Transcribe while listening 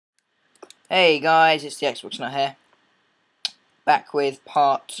Hey guys, it's the Xbox Nut here, back with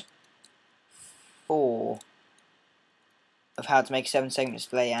part 4 of how to make a 7-segment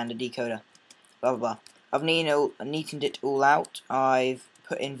display and a decoder, blah blah blah. I've neatened it all out. I've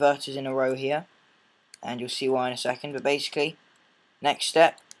put inverters in a row here, and you'll see why in a second. But basically, next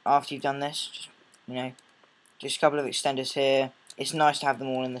step, after you've done this, just a couple of extenders here. It's nice to have them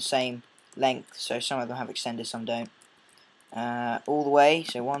all in the same length, so some of them have extenders, some don't. All the way,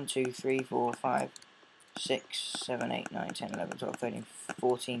 so 1, 2, 3, 4, 5, 6, 7, 8, 9, 10, 11, 12, 13,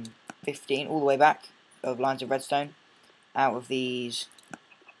 14, 15, all the way back of lines of redstone out of these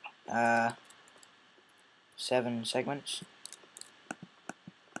 7 segments.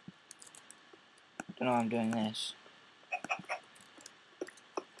 Don't know why I'm doing this.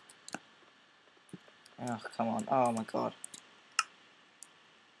 Oh, come on. Oh my god.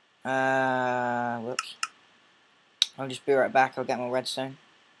 Whoops. I'll just be right back. I'll get more redstone.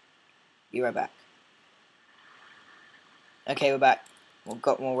 Be right back. Okay, we're back. We've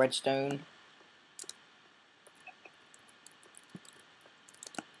got more redstone.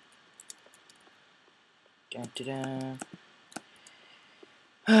 Dun, dun,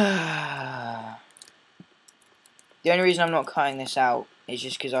 dun. The only reason I'm not cutting this out is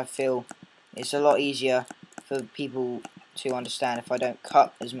just because I feel it's a lot easier for people to understand if I don't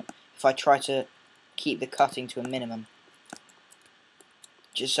cut as much. If I try to keep the cutting to a minimum.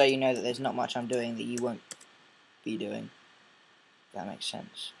 Just so you know that there's not much I'm doing that you won't be doing. If that makes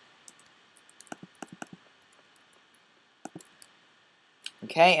sense.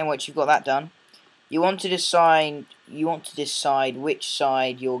 Okay, and once you've got that done, you want to decide which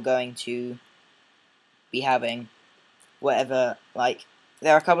side you're going to be having. Whatever, like,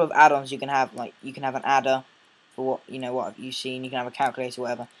 there are a couple of add-ons you can have. Like, you can have an adder for what have you seen. You can have a calculator,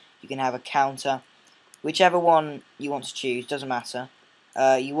 whatever. You can have a counter. Whichever one you want to choose, doesn't matter.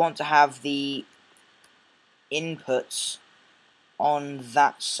 You want to have the inputs on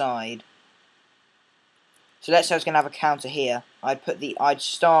that side. So let's say I was going to have a counter here. I'd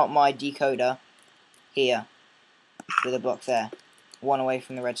start my decoder here with a block there, one away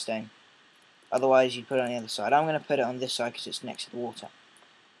from the redstone. Otherwise, you'd put it on the other side. I'm going to put it on this side because it's next to the water.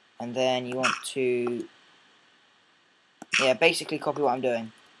 And then you want to, basically copy what I'm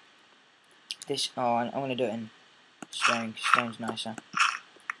doing. I'm going to do it in stone, because stone's nicer.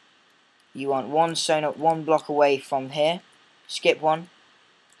 You want one block away from here. Skip one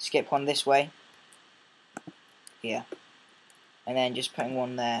this way. Here. And then just putting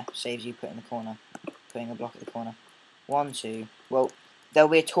one there saves you putting a block at the corner. 1, 2. Well, there'll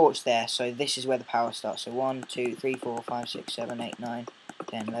be a torch there, so this is where the power starts. So 1, 2, 3, 4, 5, 6, 7, 8, 9,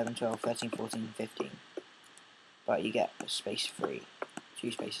 10, 11, 12, 13, 14, 15. But you get a space free.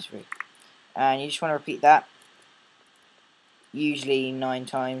 2 spaces free. And you just want to repeat that. Usually 9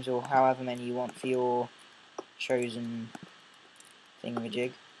 times, or however many you want for your chosen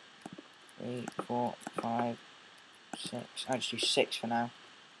thingamajig. 3, 4, 5, 6. I'll just do 6 for now.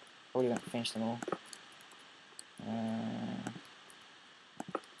 Probably won't finish them all.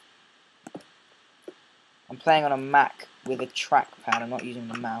 I'm playing on a Mac with a trackpad. I'm not using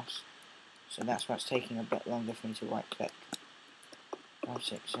the mouse, so that's why it's taking a bit longer for me to right click. 5,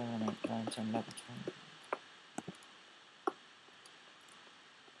 6, 7, 8, 9, 10, 11, 12.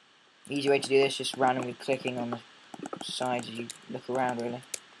 Easy way to do this, just randomly clicking on the sides as you look around, really.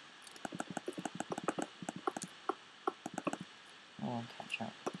 Oh, catch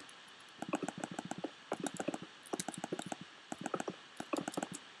up.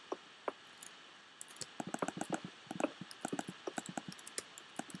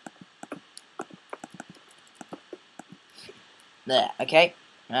 There, okay.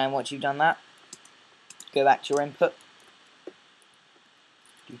 And once you've done that, go back to your input.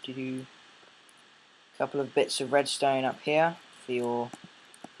 Couple of bits of redstone up here for your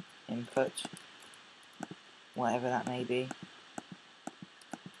input, whatever that may be.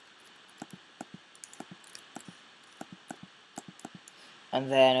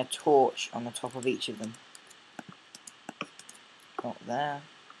 And then a torch on the top of each of them. Not there.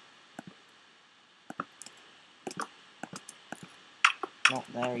 Not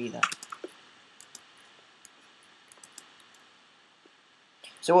there either.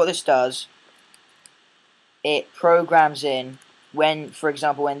 So what this does, it programs in for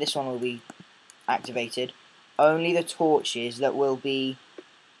example, when this one will be activated, only the torches that will be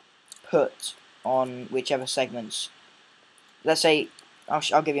put on whichever segments. Let's say,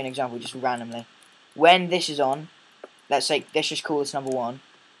 I'll give you an example just randomly. When this is on, let's just call this number 1.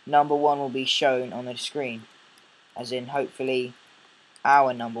 Number 1 will be shown on the screen, as in hopefully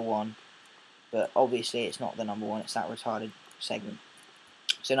our number 1, but obviously it's not the number 1, it's that retarded segment.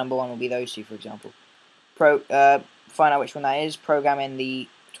 So number 1 will be those two, for example. Find out which one that is. Program in the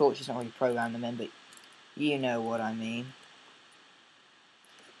torches. Not really program them in, but you know what I mean.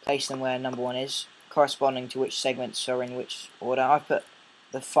 Place them where number 1 is, corresponding to which segments are in which order. I've put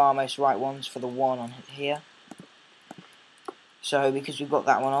the far most right ones for the 1 on here. So because we've got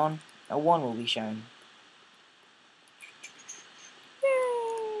that one on, a 1 will be shown.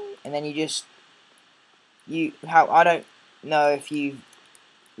 And then I don't know if you've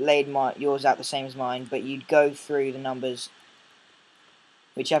laid yours out the same as mine, but you'd go through the numbers,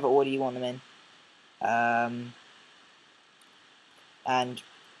 whichever order you want them in, and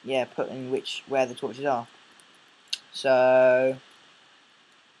yeah, put in where the torches are. So,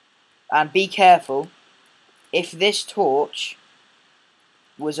 and be careful, if this torch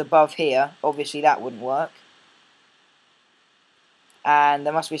was above here, obviously that wouldn't work, and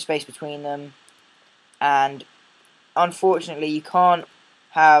there must be a space between them, and unfortunately you can't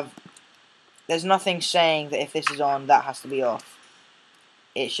have, there's nothing saying that if this is on, that has to be off.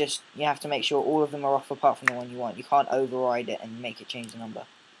 It's just, you have to make sure all of them are off apart from the one you want. You can't override it and make it change the number.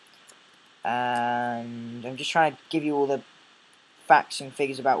 And I'm just trying to give you all the facts and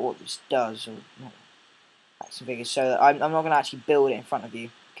figures about what this does, or not facts and figures, so that I'm not going to actually build it in front of you,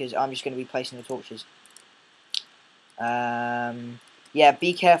 because I'm just going to be placing the torches. Yeah,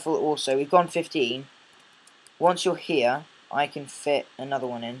 be careful also. We've gone 15. Once you're here, I can fit another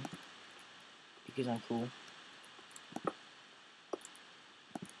one in, because I'm cool.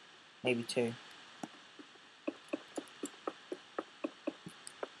 Maybe 2.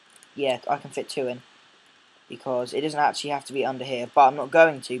 Yeah, I can fit 2 in, because it doesn't actually have to be under here, but I'm not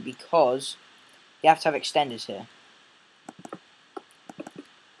going to, because you have to have extenders here.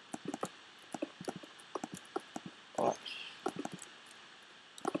 Right.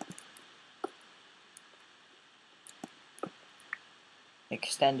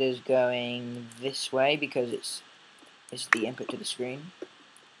 Extenders going this way, because it's the input to the screen.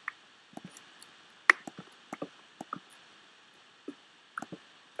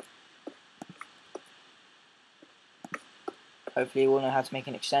 Hopefully you all know how to make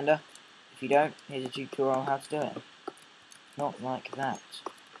an extender. If you don't, here's a tutorial on how to do it. Not like that.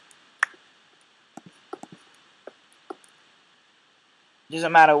 It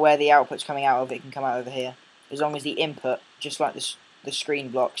doesn't matter where the output's coming out of, it can come out over here. As long as the input, just like the screen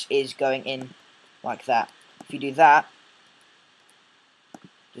blocks, is going in like that. If you do that, it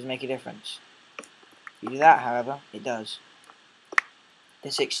doesn't make a difference. If you do that, however, it does.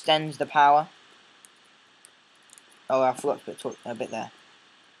 This extends the power. Oh, I forgot to put a bit there.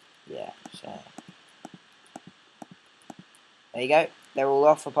 Yeah, so there you go. They're all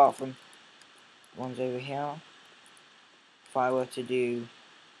off apart from the ones over here. If I were to do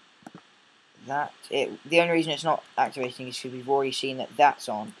that, the only reason it's not activating is because we've already seen that that's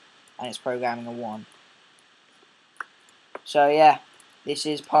on, and it's programming a 1. So yeah, this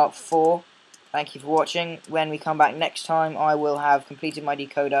is part 4. Thank you for watching. When we come back next time, I will have completed my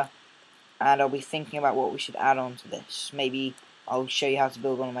decoder, and I'll be thinking about what we should add on to this. Maybe I'll show you how to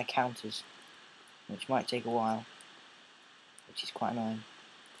build one of my counters, which might take a while, which is quite annoying.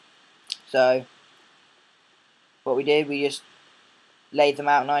 So, what we did, we just laid them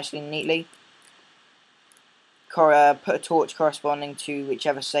out nicely and neatly. Put a torch corresponding to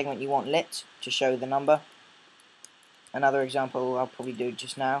whichever segment you want lit to show the number. Another example I'll probably do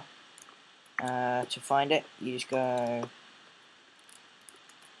just now. To find it, you just go...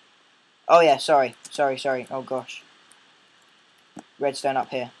 Oh yeah, sorry. Oh gosh. Redstone up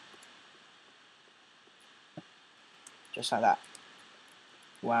here. Just like that.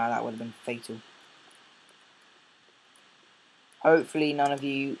 Wow, that would have been fatal. Hopefully none of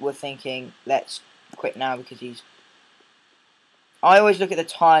you were thinking, let's quit now because he's... I always look at the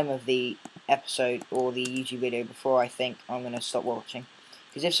time of the episode or the YouTube video before I think I'm going to stop watching.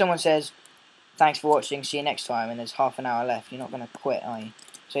 Because if someone says, thanks for watching, see you next time, and there's half an hour left, you're not going to quit, are you?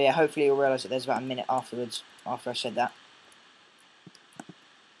 So yeah, hopefully you'll realise that there's about a minute afterwards, after I said that.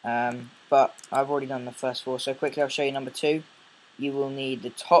 But I've already done the first 4, so quickly I'll show you number 2. You will need the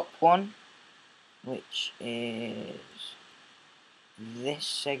top one, which is this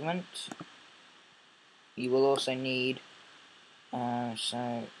segment. You will also need,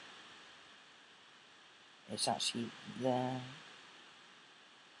 so it's actually there.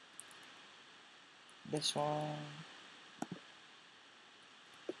 This one.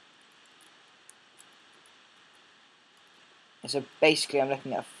 So basically I'm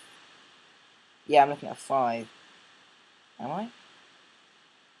looking at I'm looking at a 5. Am I?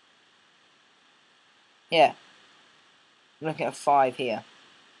 Yeah. I'm looking at a 5 here.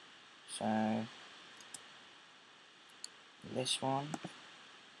 So this one.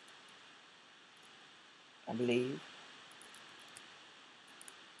 I believe.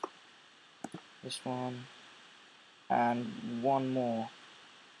 This one. And one more.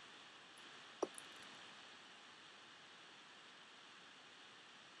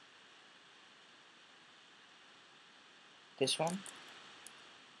 This one.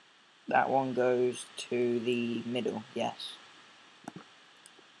 That one goes to the middle, yes.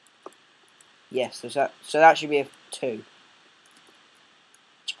 Yes, so that should be a 2.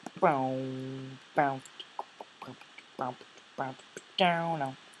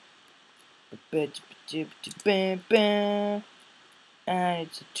 And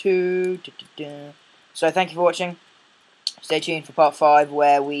it's a 2. So thank you for watching. Stay tuned for part 5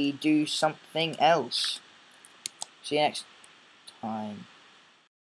 where we do something else. See you next time.